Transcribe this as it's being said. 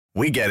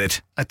We get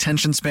it.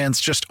 Attention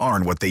spans just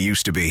aren't what they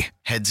used to be.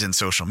 Heads in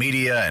social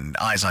media and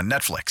eyes on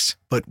Netflix.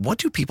 But what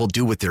do people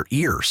do with their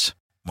ears?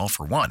 Well,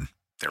 for one,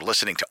 they're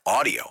listening to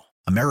audio.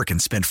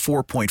 Americans spend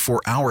 4.4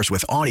 hours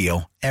with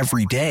audio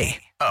every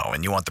day. Oh,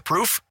 and you want the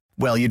proof?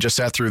 Well, you just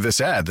sat through this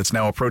ad that's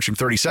now approaching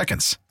 30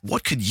 seconds.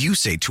 What could you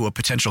say to a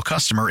potential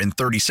customer in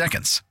 30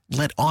 seconds?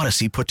 Let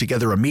Odyssey put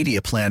together a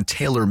media plan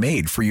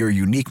tailor-made for your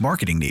unique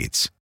marketing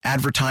needs.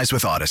 Advertise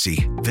with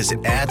Odyssey.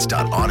 Visit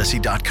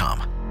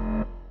ads.odyssey.com.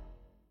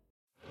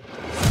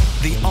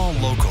 The All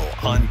Local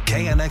on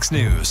KNX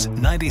News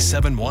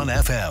 97.1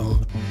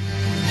 FM.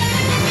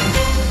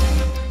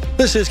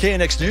 This is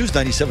KNX News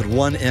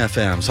 97.1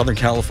 FM, Southern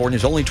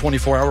California's only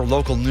 24-hour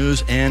local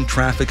news and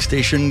traffic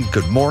station.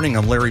 Good morning,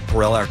 I'm Larry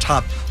Perrell. Our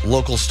top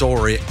local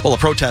story. Well, a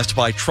protest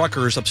by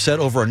truckers upset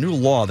over a new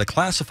law that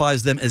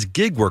classifies them as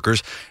gig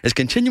workers is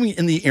continuing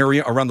in the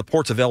area around the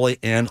ports of LA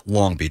and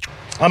Long Beach.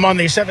 I'm on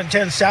the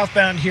 710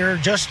 southbound here,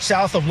 just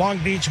south of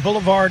Long Beach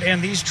Boulevard,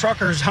 and these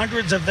truckers,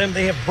 hundreds of them,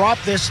 they have brought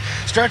this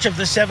stretch of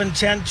the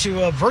 710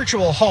 to a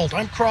virtual halt.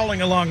 I'm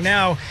crawling along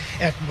now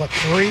at,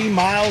 3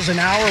 miles an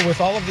hour with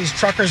all of these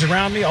truckers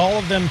around me, all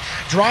of them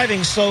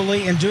driving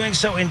slowly and doing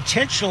so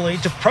intentionally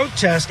to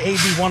protest AB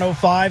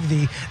 105,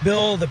 the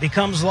bill that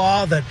becomes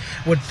law that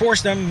would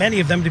force them, many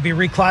of them, to be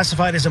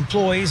reclassified as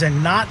employees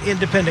and not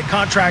independent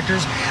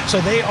contractors.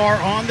 So they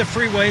are on the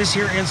freeways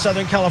here in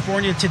Southern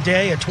California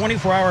today, a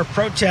 24-hour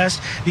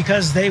protest,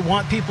 because they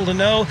want people to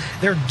know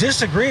their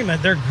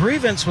disagreement, their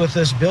grievance with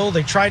this bill.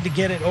 They tried to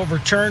get it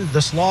overturned,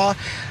 this law,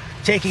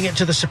 taking it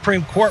to the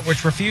Supreme Court,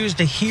 which refused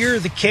to hear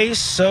the case.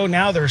 So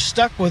now they're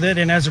stuck with it.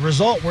 And as a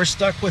result, we're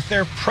stuck with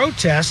their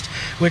protest,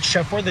 which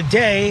for the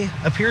day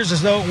appears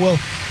as though it will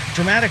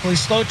dramatically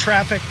slow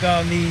traffic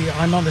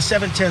I'm on the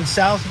 710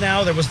 South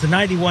now. There was the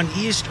 91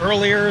 East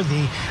earlier.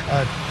 The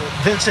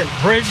Vincent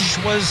Bridge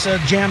was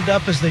jammed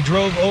up as they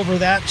drove over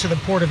that to the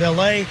Port of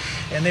LA.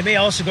 And they may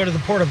also go to the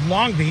Port of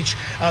Long Beach.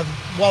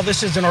 While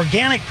this is an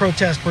organic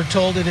protest, we're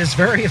told it is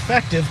very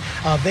effective.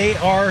 They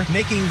are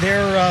making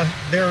their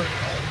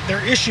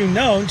issue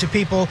known to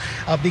people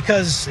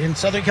because in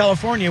Southern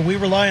California, we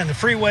rely on the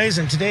freeways,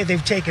 and today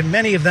they've taken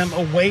many of them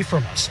away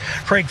from us.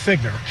 Craig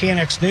Figner,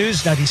 KNX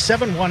News,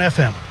 97.1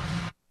 FM.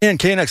 And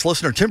KNX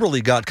listener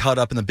Timberly got caught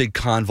up in the big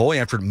convoy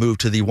after it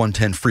moved to the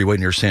 110 freeway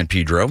near San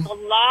Pedro. A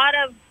lot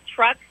of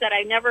trucks that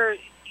I never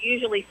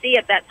usually see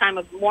at that time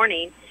of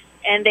morning,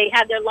 and they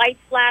had their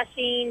lights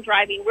flashing,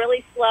 driving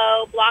really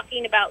slow,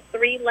 blocking about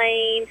 3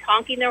 lanes,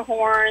 honking their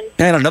horns.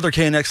 And another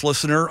KNX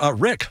listener,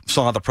 Rick,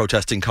 saw the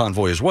protesting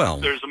convoy as well.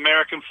 There's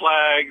American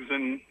flags,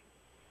 and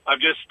I've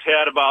just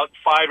had about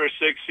 5 or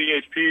 6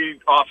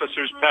 CHP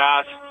officers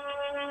pass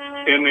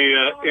in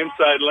the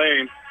inside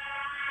lane.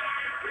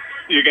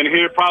 You can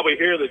probably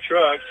hear the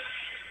trucks.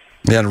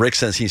 And Rick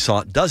says he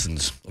saw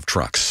dozens of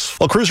trucks.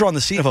 Well, crews are on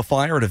the scene of a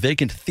fire at a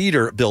vacant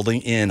theater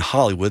building in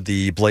Hollywood.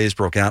 The blaze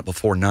broke out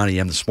before 9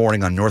 a.m. this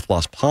morning on North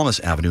Las Palmas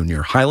Avenue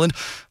near Highland.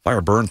 Fire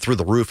burned through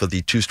the roof of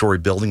the 2-story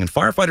building, and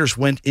firefighters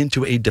went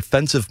into a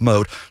defensive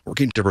mode,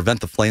 working to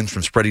prevent the flames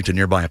from spreading to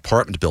nearby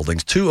apartment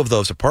buildings. 2 of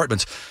those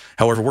apartments,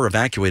 however, were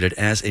evacuated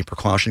as a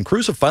precaution.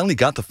 Crews have finally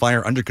got the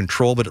fire under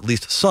control, but at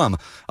least some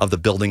of the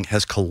building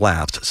has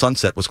collapsed.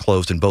 Sunset was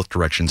closed in both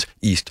directions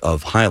east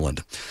of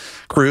Highland.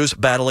 Crews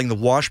battling the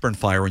Washburn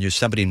fire in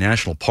Yosemite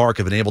National Park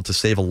have been able to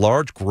save a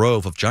large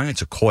grove of giant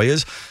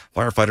sequoias.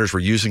 Firefighters were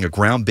using a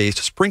ground-based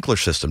sprinkler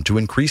system to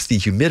increase the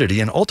humidity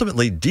and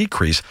ultimately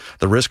decrease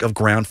the risk of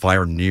ground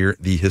fire near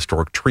the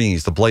historic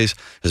trees. The blaze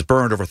has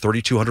burned over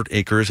 3,200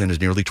 acres and is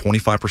nearly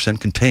 25%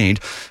 contained.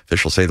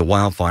 Officials say the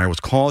wildfire was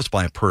caused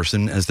by a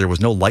person, as there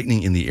was no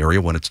lightning in the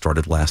area when it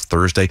started last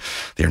Thursday.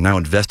 They are now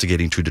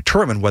investigating to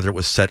determine whether it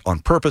was set on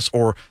purpose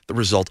or the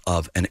result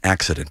of an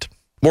accident.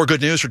 More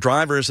good news for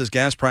drivers as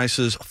gas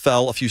prices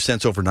fell a few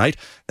cents overnight.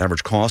 The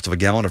average cost of a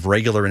gallon of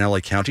regular in LA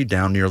County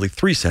down nearly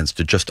 3 cents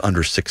to just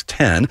under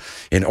 $6.10.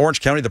 In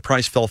Orange County, the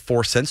price fell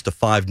 4 cents to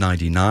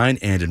 $5.99.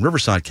 And in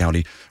Riverside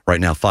County,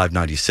 right now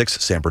 $5.96.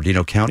 San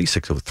Bernardino County,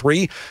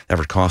 $6.03. The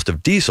average cost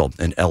of diesel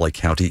in LA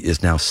County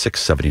is now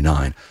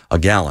 $6.79 a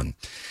gallon.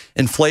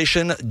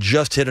 Inflation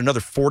just hit another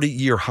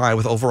 40-year high,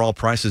 with overall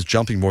prices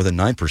jumping more than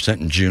 9%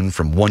 in June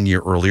from 1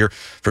 year earlier.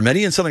 For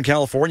many in Southern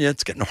California,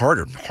 it's getting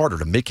harder and harder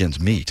to make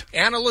ends meet.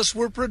 Analysts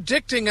were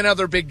predicting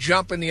another big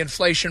jump in the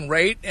inflation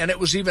rate, and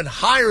it was even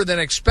higher than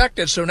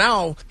expected. So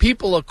now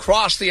people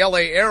across the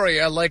LA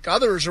area, like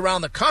others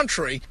around the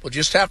country, will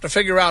just have to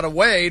figure out a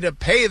way to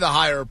pay the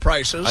higher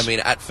prices. I mean,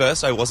 at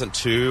first I wasn't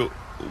too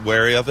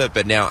wary of it,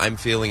 but now I'm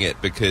feeling it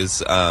because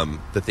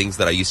the things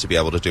that I used to be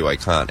able to do, I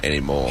can't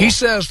anymore. He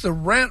says the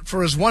rent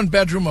for his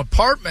 1-bedroom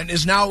apartment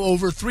is now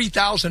over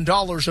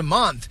 $3,000 a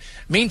month.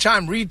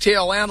 Meantime,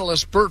 retail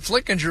analyst Bert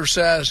Flickinger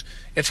says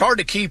it's hard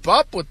to keep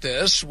up with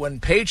this when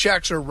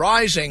paychecks are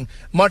rising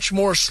much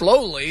more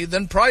slowly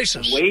than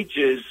prices.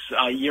 Wages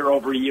year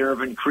over year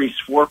have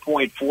increased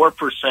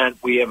 4.4%.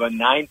 We have a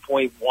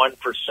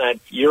 9.1%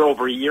 year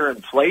over year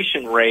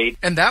inflation rate.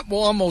 And that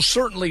will almost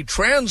certainly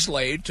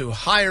translate to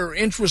higher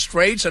interest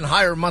rates and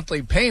higher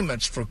monthly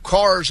payments for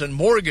cars and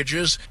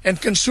mortgages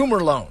and consumer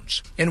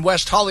loans. In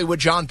West Hollywood,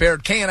 John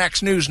Baird,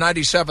 KNX News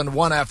 97.1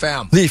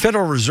 FM. The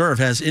Federal Reserve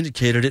has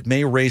indicated it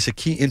may raise a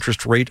key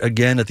interest rate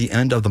again at the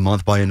end of the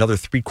month by another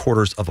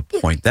 0.75 of a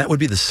point. That would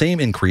be the same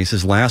increase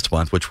as last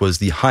month, which was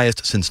the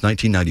highest since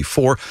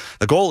 1994.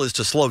 The goal is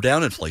to slow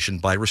down inflation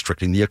by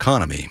restricting the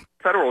economy.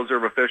 Federal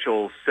Reserve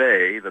officials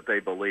say that they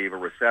believe a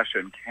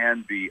recession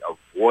can be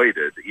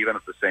avoided even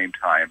at the same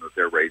time that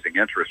they're raising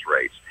interest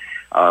rates.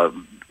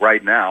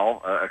 Right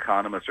now,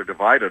 economists are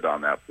divided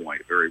on that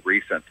point. A very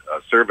recent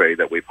survey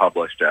that we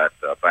published at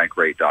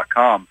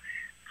bankrate.com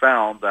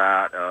found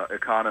that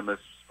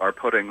economists are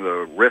putting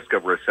the risk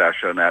of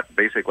recession at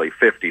basically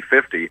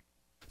 50-50.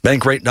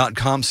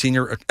 Bankrate.com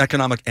senior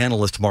economic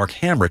analyst Mark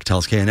Hamrick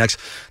tells KNX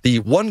the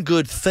one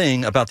good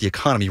thing about the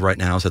economy right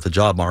now is that the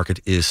job market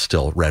is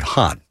still red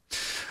hot.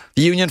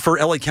 The Union for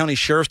LA County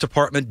Sheriff's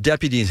Department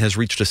Deputies has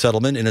reached a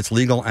settlement in its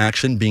legal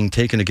action being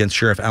taken against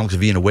Sheriff Alex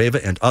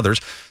Villanueva and others.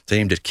 It's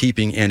aimed at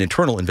keeping an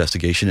internal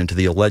investigation into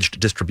the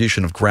alleged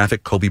distribution of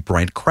graphic Kobe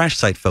Bryant crash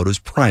site photos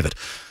private.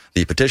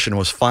 The petition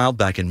was filed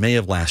back in May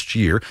of last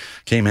year,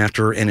 came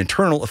after an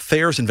internal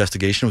affairs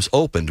investigation was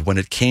opened when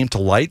it came to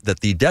light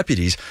that the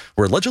deputies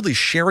were allegedly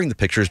sharing the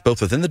pictures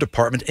both within the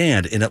department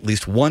and in at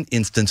least one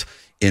instance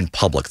in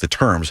public. The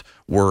terms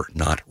were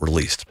not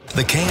released.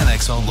 The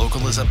KNX All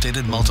Local is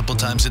updated multiple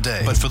times a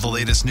day. But for the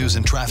latest news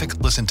and traffic,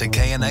 listen to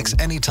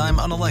KNX anytime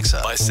on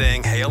Alexa by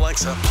saying, "Hey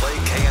Alexa, play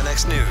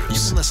KNX News."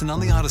 You can listen on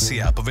the Odyssey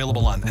app,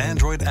 available on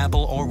Android,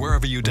 Apple, or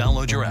wherever you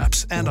download your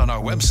apps, and on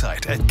our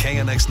website at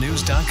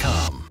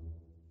knxnews.com.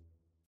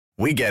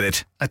 We get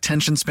it.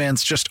 Attention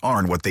spans just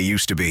aren't what they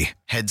used to be.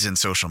 Heads in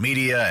social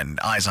media and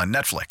eyes on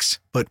Netflix.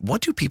 But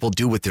what do people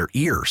do with their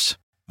ears?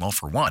 Well,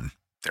 for one,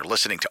 they're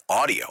listening to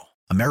audio.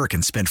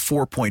 Americans spend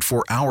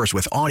 4.4 hours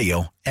with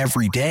audio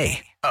every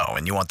day. Oh,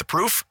 and you want the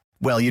proof?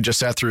 Well, you just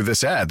sat through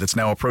this ad that's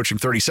now approaching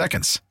 30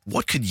 seconds.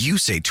 What could you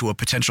say to a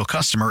potential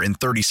customer in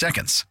 30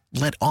 seconds?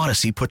 Let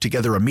Odyssey put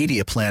together a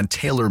media plan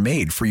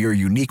tailor-made for your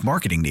unique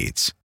marketing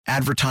needs.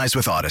 Advertise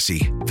with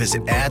Odyssey.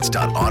 Visit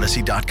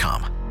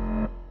ads.odyssey.com.